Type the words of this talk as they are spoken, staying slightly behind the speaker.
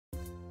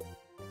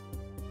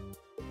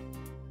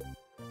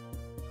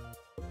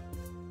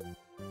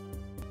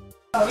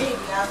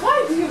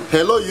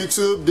Hello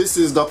YouTube, this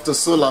is Dr.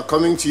 Solar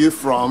coming to you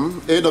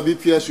from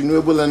AWPS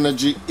Renewable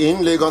Energy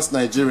in Lagos,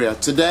 Nigeria.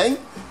 Today,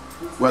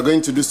 we're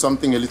going to do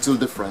something a little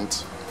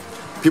different.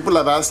 People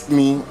have asked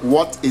me,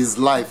 what is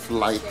life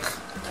like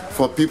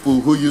for people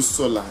who use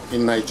solar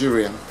in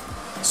Nigeria?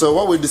 So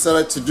what we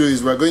decided to do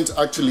is we're going to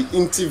actually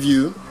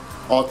interview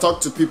or talk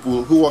to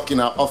people who work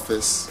in our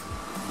office,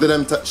 let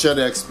them share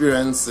their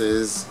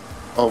experiences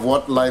of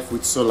what life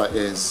with solar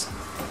is.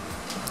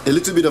 A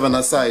little bit of an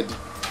aside.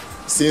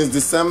 Since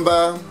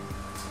December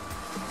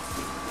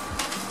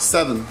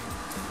 7,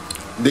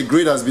 the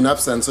grid has been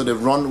absent, so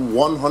they've run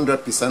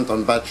 100%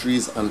 on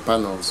batteries and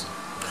panels.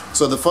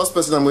 So the first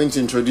person I'm going to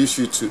introduce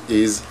you to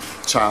is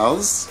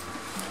Charles.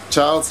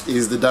 Charles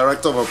is the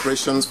Director of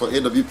Operations for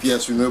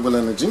AWPS Renewable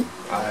Energy.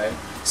 Hi.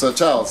 So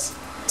Charles,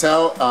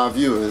 tell our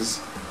viewers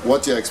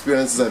what your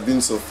experiences have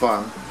been so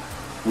far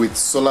with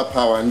solar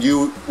power. And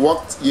you've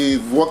worked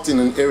in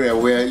an area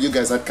where you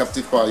guys had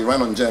captive power. You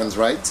ran on gens,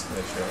 right?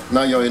 Yeah, sure.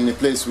 Now you're in a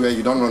place where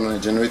you don't run on a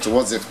generator.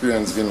 What's the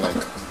experience been like?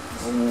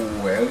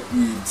 Well,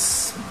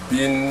 it's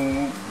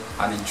been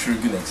an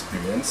intriguing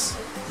experience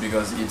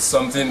because it's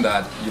something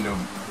that,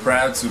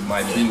 prior to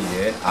my being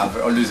here, I've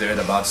always heard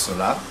about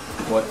solar,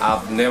 but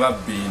I've never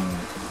been,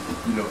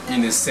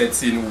 in a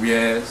setting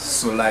where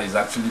solar is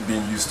actually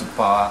being used to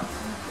power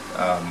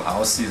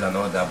houses and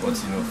all that. But,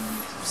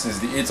 since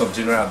the 8th of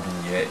January I've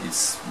been here,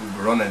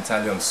 we run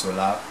entirely on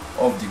solar,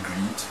 off the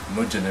grid,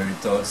 no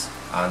generators,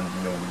 and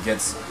we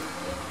get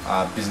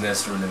our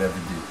business rolling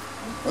every day.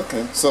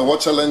 Okay, so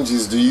what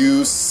challenges do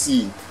you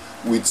see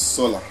with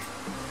solar?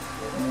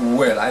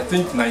 Well, I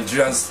think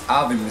Nigerians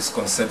have a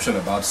misconception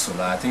about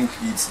solar. I think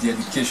it's the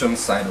education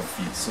side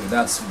of it, so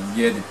that's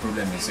where the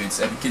problem is. So it's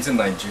educating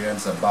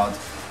Nigerians about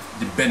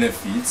the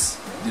benefits,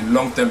 the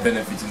long-term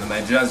benefits.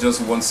 Nigerians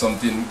just want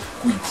something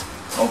quick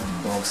off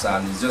the box,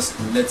 and it's just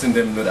letting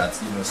them know that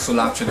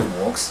solar actually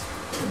works,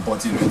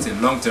 but it's a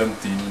long-term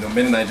thing.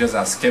 Many Nigerians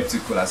are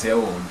skeptical and say,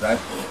 oh, that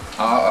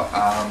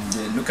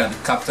they look at the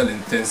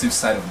capital-intensive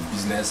side of the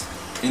business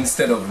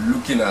instead of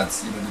looking at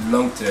the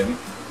long-term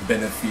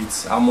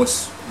benefits, how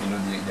much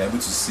they're able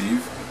to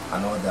save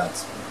and all that.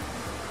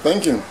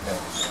 Thank you. Yeah.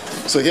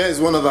 So here is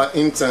one of our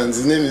interns.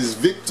 His name is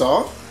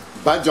Victor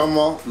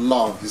Bajomo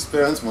Love. His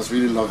parents must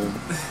really love him.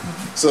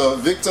 So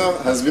Victor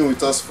has been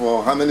with us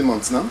for how many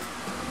months now?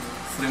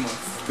 3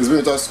 months. He's been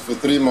with us for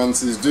 3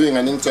 months. He's doing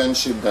an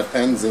internship that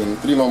ends in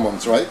 3 more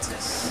months, right?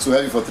 Yes. So we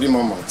have you for 3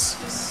 more months.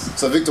 Yes.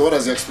 So Victor, what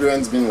has your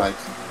experience been like?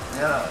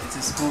 Yeah, it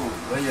is cool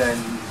when you're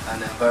in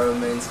an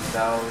environment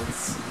without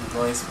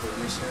noise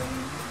pollution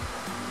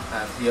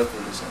and air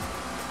pollution.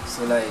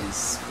 Solar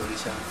is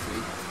pollution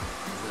free,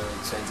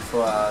 so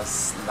 24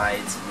 hours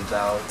light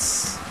without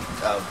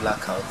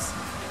blackout.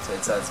 So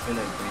it has been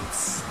a great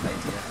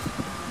idea.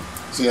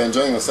 So you're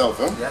enjoying yourself,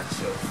 huh? Yeah,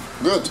 sure.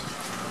 Good.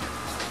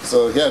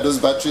 So here are those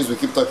batteries we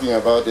keep talking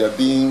about. They're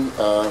being,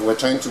 we're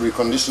trying to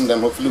recondition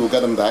them. Hopefully we'll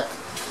get them back.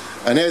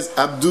 And here's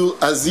Abdul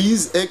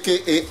Aziz,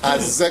 aka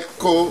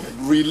Azeko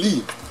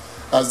Really.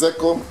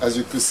 Azeko, as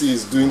you can see,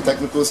 is doing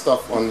technical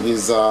stuff on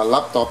his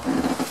laptop.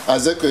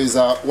 Azeko is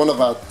one of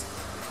our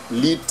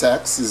lead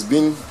techs. He's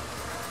been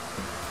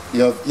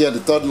here the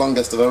 3rd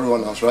longest of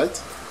everyone else,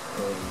 right?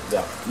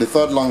 Yeah. The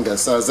 3rd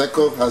longest. So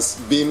Azeko has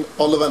been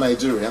all over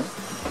Nigeria.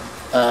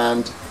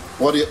 And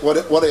what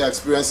are your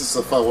experiences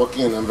so far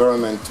working in an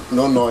environment?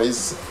 No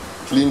noise,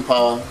 clean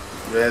power?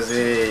 Yes,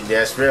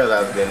 the experience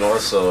has been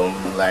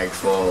awesome. Like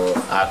for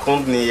our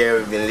company here,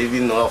 we've been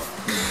living off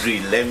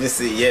grid. Let me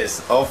say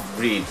yes, off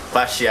grid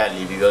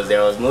partially because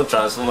there was no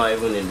transformer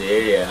even in the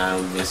area,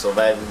 and we've been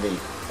surviving.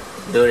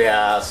 Though there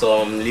are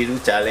some little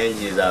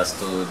challenges as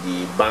to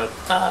the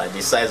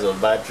the size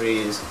of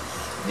batteries,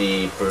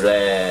 the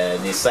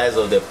size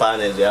of the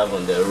panels we have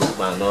on the roof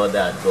and all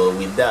that. But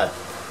with that,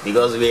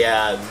 because we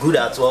are good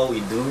at what we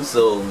do,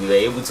 so we were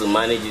able to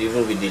manage it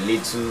even with the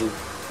little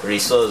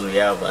resource we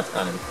have at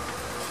hand.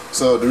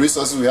 So the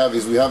resources we have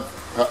is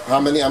how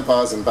many amp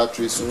hours in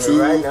batteries?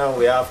 Right now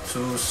we have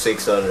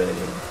 2,600.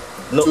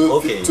 No,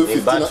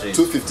 in batteries.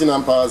 215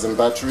 amp hours in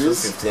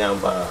batteries. 215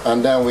 amp hours.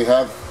 And then we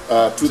have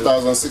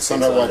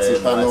 2,600 watts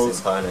in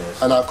panels.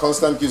 And our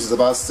constant use is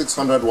about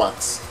 600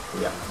 watts.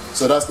 Yeah.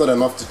 So that's not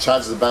enough to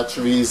charge the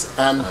batteries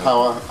and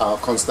power our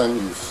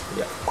constant use.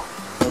 Yeah.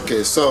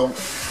 Okay, so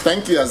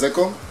thank you,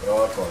 Azeko. You're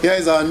welcome. Here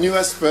is our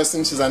newest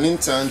person. She's an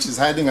intern. She's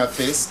hiding her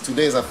face.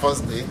 Today is her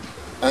first day,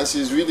 and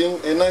she's reading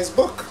a nice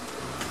book.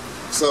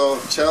 So,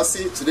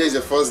 Chelsea, today is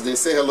your first day.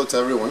 Say hello to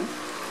everyone.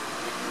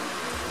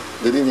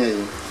 They didn't hear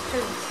you.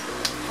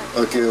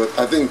 Okay, well,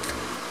 I think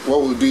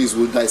what we'll do is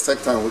we'll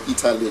dissect her and we'll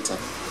eat her later.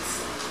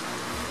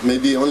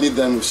 Maybe only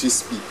then will she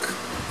speak,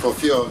 for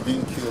fear of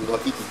being killed or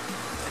eaten.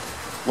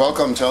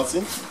 Welcome,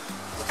 Chelsea.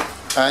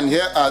 And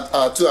here are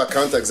our 2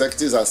 account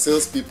executives, our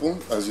salespeople.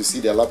 As you see,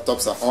 their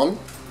laptops are on.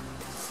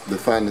 The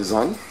fan is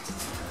on.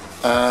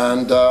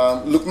 And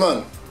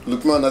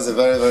Lukman has a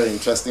very, very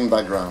interesting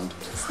background.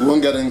 We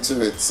won't get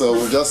into it, so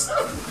we'll just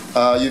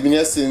You've been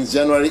here since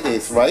January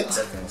 8th, right?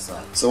 Definitely,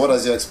 sir. So what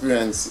has your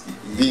experience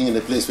being in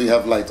a place where you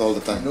have light all the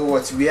You time? know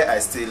what? Where I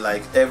stay,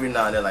 like every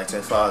now and then, like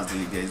 24 hours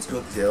a day,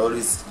 there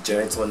always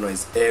generator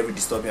noise every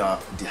disturbing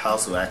the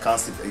house, so I can't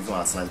sleep even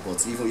at night.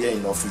 But even here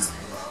in office,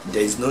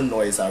 there is no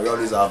noise, and we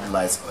always have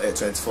lights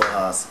 24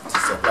 hours. The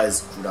supply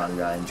is good, and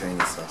we are enjoying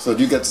it, sir. So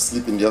do you get to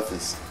sleep in the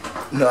office?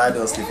 No, I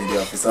don't sleep in the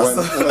office.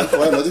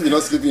 Why not? If you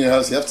not sleep in your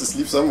house, you have to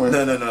sleep somewhere.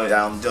 No,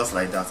 I'm just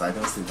like that. I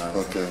don't sleep at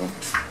home. Okay.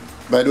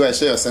 By the way, I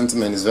share your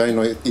sentiment. It's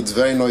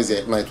very noisy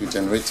at night with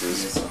generators.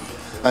 Yes, sir.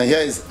 And here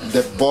is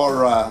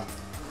Deborah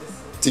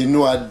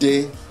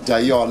Tinuade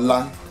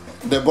Jayola.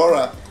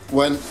 Deborah,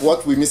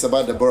 what we miss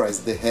about Deborah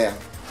is the hair.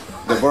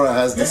 Deborah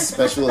has this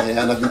special hair,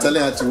 and I've been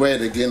telling her to wear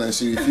it again, and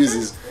she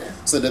refuses.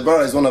 So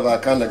Deborah is one of our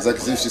account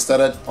executives. She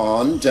started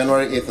on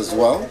January 8th as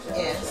well.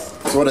 Yes.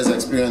 So what has your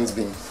experience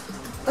been?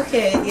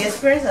 Okay, the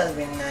experience has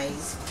been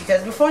nice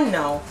because before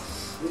now,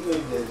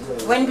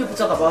 when people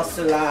talk about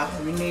solar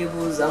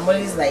renewables, I'm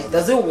always like,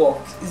 does it work?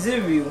 Is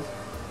it real?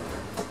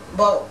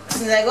 But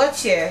since I got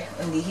here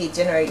on the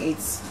January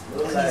 8th,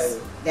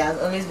 there has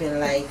always been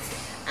light,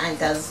 and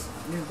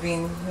we've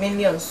been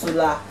mainly on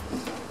solar,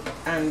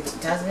 and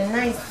it has been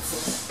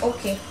nice.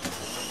 Okay.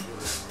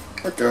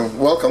 Okay,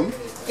 welcome.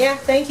 Yeah,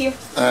 thank you.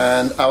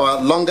 And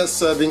our longest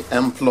serving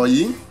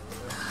employee,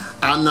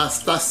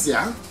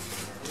 Anastasia,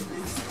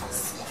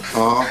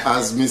 or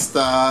as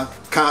Mr.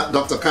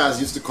 Dr. Kaz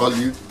used to call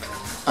you,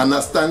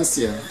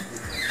 Anastasia.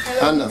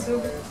 Hello, Anna,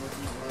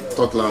 YouTube.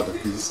 talk louder,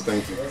 please.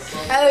 Thank you.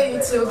 Hello,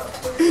 YouTube.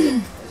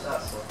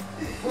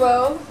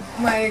 Well,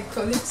 my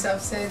colleagues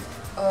have said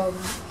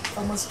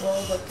almost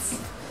all, but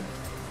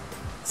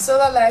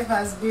solar life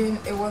has been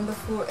a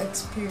wonderful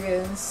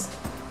experience.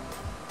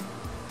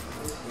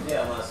 It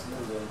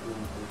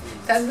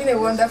has been a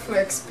wonderful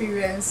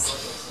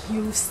experience.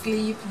 You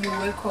sleep, you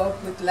wake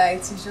up with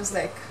lights. It's just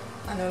like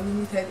an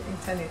unlimited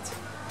internet.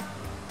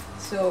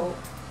 So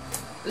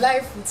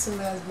life with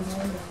solar has been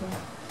wonderful.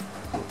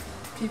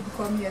 People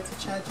come here to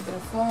charge their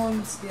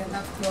phones, their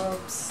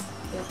laptops,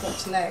 their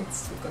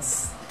touchlights,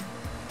 because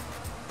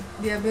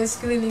they are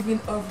basically living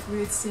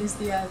off-grid since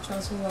they are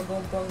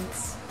transformable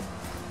bulbs.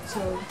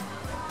 So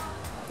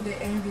they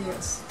envy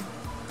us.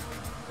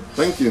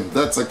 Thank you.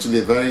 That's actually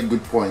a very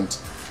good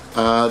point.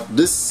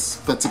 This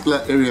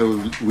particular area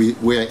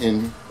we're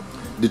in,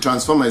 the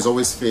transformer is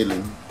always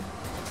failing.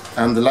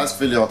 And the last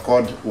failure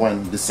occurred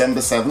when December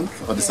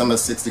 7th or December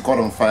 6th, it caught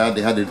on fire.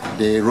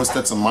 They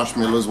roasted some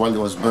marshmallows while it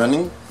was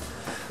burning.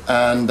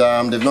 And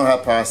they've not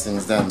had power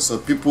since then. So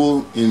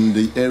people in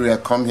the area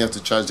come here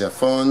to charge their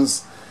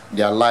phones,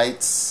 their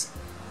lights,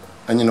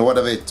 and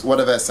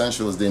whatever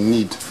essentials they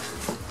need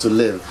to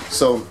live.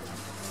 So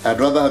I'd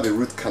rather have a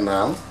root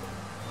canal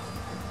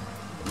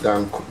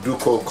than do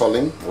cold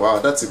calling. Wow,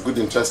 that's a good,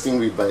 interesting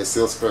read by a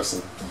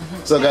salesperson.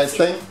 So guys,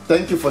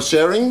 thank you for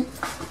sharing.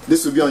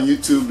 This will be on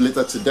YouTube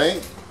later today.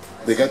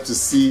 They get to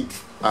see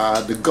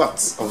the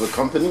guts of the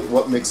company,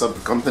 what makes up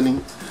the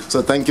company.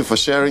 So thank you for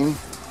sharing.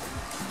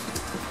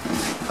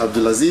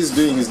 Abdulaziz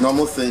doing his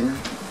normal thing.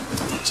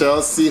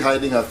 Chelsea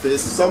hiding her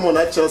face. Someone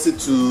add Chelsea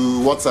to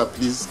WhatsApp,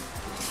 please.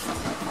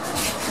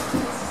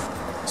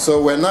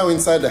 So we're now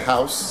inside the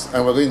house,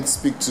 and we're going to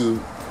speak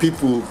to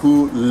people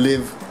who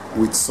live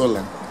with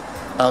solar.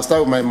 I'll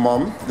start with my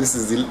mom. This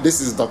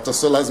is Dr.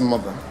 Solar's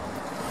mother,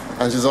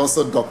 and she's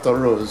also Dr.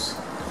 Rose.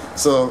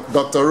 So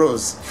Dr.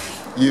 Rose,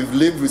 you've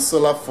lived with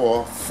solar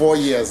for 4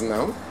 years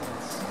now,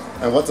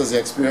 and what has your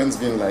experience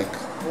been like?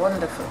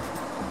 Wonderful.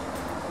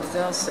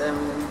 Just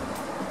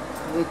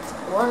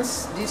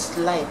once this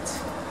light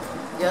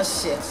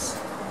just shakes,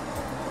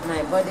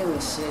 my body will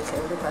shake,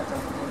 every part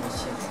of me will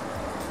shake.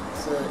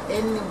 So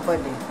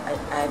anybody,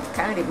 I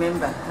can't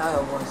remember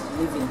how I was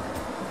living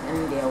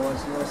and there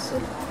was no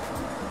solar.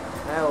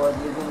 How I was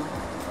living,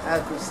 I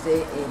could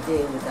stay a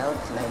day without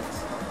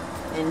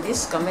light. In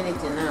this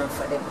community now,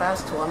 for the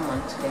past 1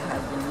 month, there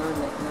has been no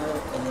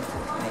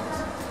electric light.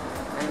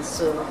 And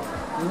so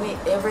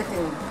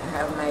everything,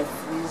 I have my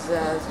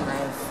freezers,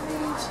 my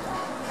fridge,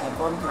 I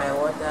pump my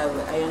water,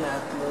 we iron our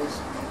clothes,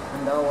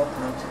 and all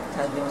whatnot. It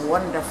has been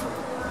wonderful.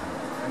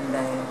 And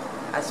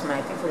as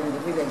my people in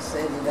the village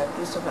said, that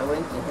Christopher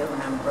went to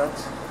heaven and brought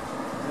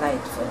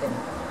light for them.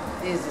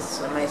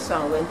 My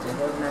son went to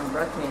heaven and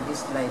brought me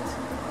this light.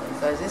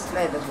 Because this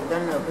light, we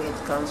don't know where it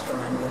comes from,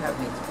 and we have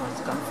it, it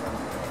must come from.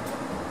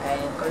 I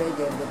encourage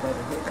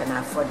everybody who can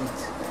afford it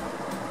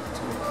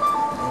to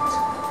get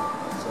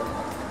solar.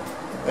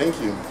 Thank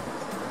you.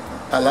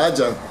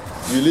 Alaja,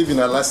 you live in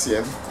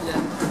Alasia,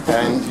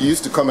 and you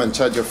used to come and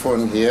charge your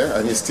phone here,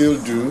 and you still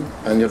do,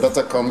 and your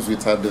daughter comes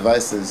with her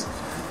devices.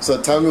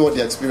 So tell me what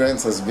the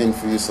experience has been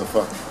for you so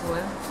far.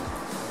 Well,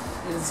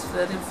 it's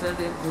very,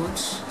 very good.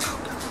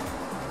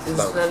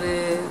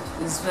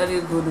 It's very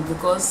good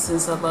because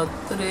since about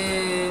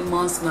 3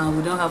 months now,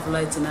 we don't have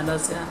light in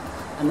Alasia,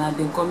 and I've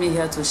been coming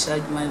here to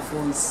charge my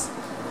phones.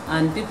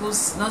 And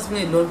not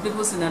me alone,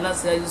 people in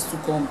Alasia used to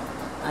come,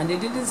 and they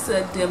didn't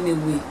send them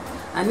away.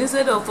 And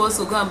instead of us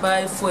to go and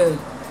buy fuel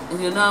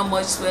you know how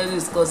much fuel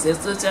is cost,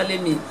 especially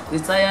me,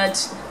 retired,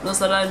 no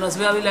salary, no,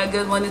 where will I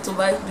get money to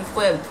buy the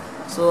fuel?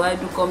 So I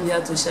do come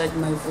here to charge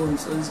my phone,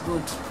 so it's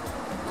good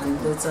and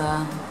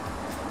better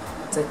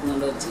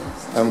technology.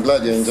 I'm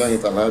glad you're enjoying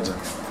it, Alhaja.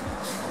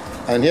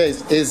 And here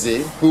is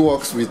Eze, who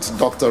works with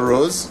Dr.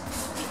 Rose.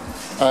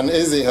 And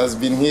Eze has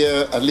been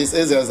here, at least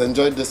Eze has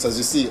enjoyed this. As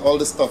you see, all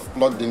the stuff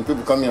plugged in.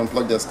 People come here and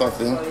plug their stuff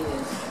in. Oh,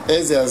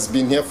 yes. Eze has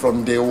been here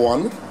from day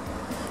one.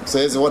 So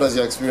Eze, what has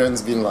your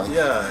experience been like?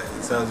 Yeah,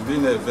 it has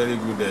been a very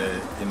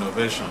good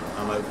innovation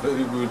and a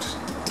very good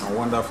and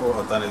wonderful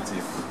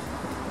alternative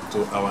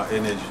to our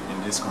energy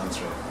in this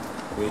country.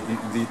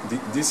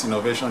 This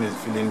innovation is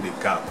filling the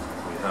gap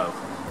we have.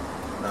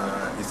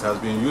 It has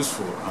been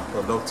useful and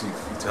productive.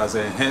 It has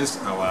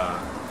enhanced our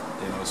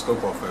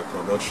scope of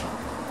production.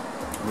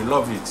 We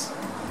love it.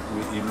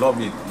 We love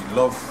it. We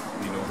love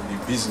the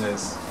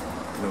business.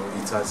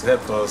 It has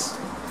helped us.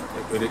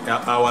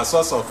 Our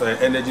source of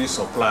energy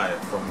supply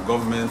from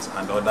government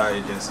and other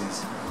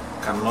agencies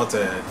cannot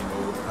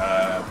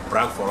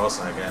brag for us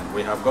again.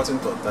 We have gotten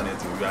to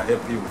alternative. We are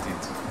happy with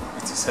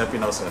it. It is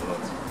helping us a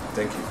lot.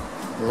 Thank you.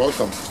 You're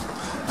welcome.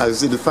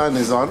 As you see, the fan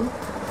is on.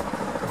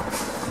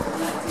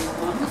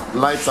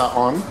 Lights are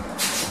on.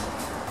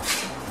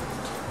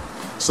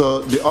 So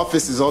the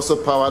office is also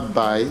powered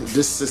by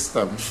this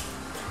system.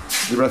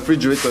 The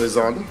refrigerator is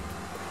on.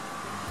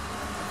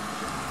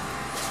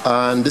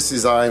 And this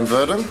is our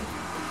inverter.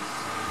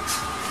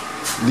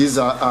 These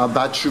are our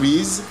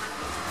batteries.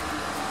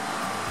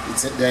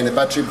 They're in a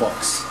battery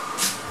box.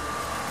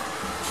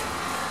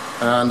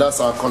 And that's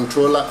our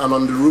controller. And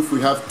on the roof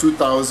we have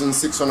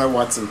 2,600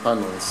 watts in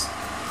panels.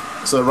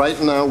 So right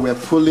now we're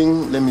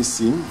pulling, let me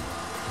see.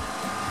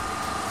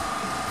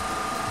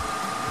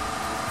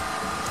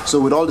 So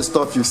with all the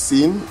stuff you've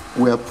seen,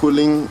 we're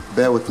pulling,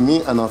 bear with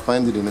me and I'll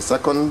find it in a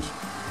second.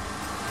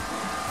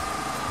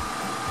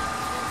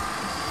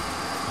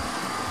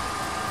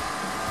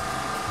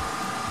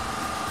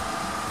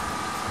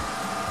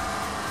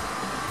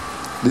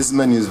 This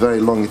menu is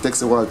very long. It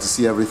takes a while to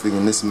see everything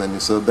in this menu,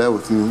 so bear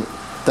with me.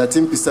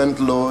 13%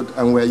 load,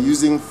 and we're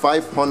using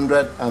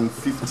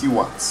 550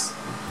 watts.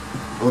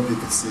 Hope you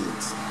can see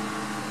it.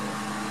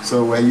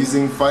 So we're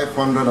using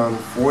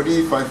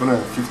 540,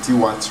 550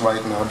 watts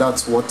right now.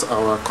 That's what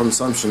our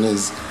consumption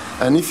is.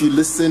 And if you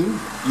listen,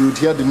 you'd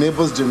hear the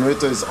neighbor's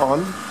generator is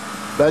on.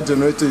 That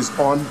generator is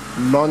on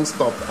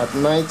non-stop. At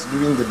night,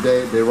 during the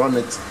day, they run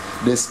it.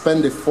 They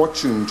spend a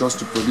fortune just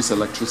to produce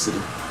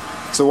electricity.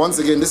 So once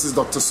again, this is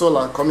Dr.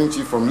 Solar coming to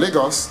you from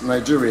Lagos,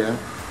 Nigeria,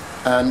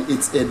 and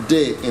it's a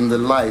day in the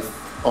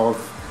life of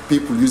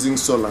people using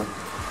solar.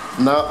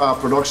 Now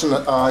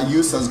our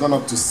use has gone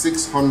up to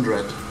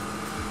 600.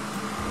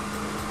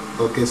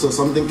 Okay, so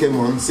something came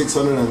on,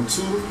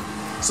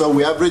 602. So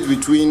we average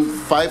between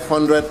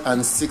 500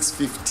 and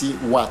 650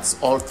 watts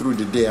all through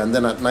the day, and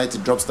then at night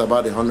it drops to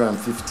about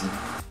 150.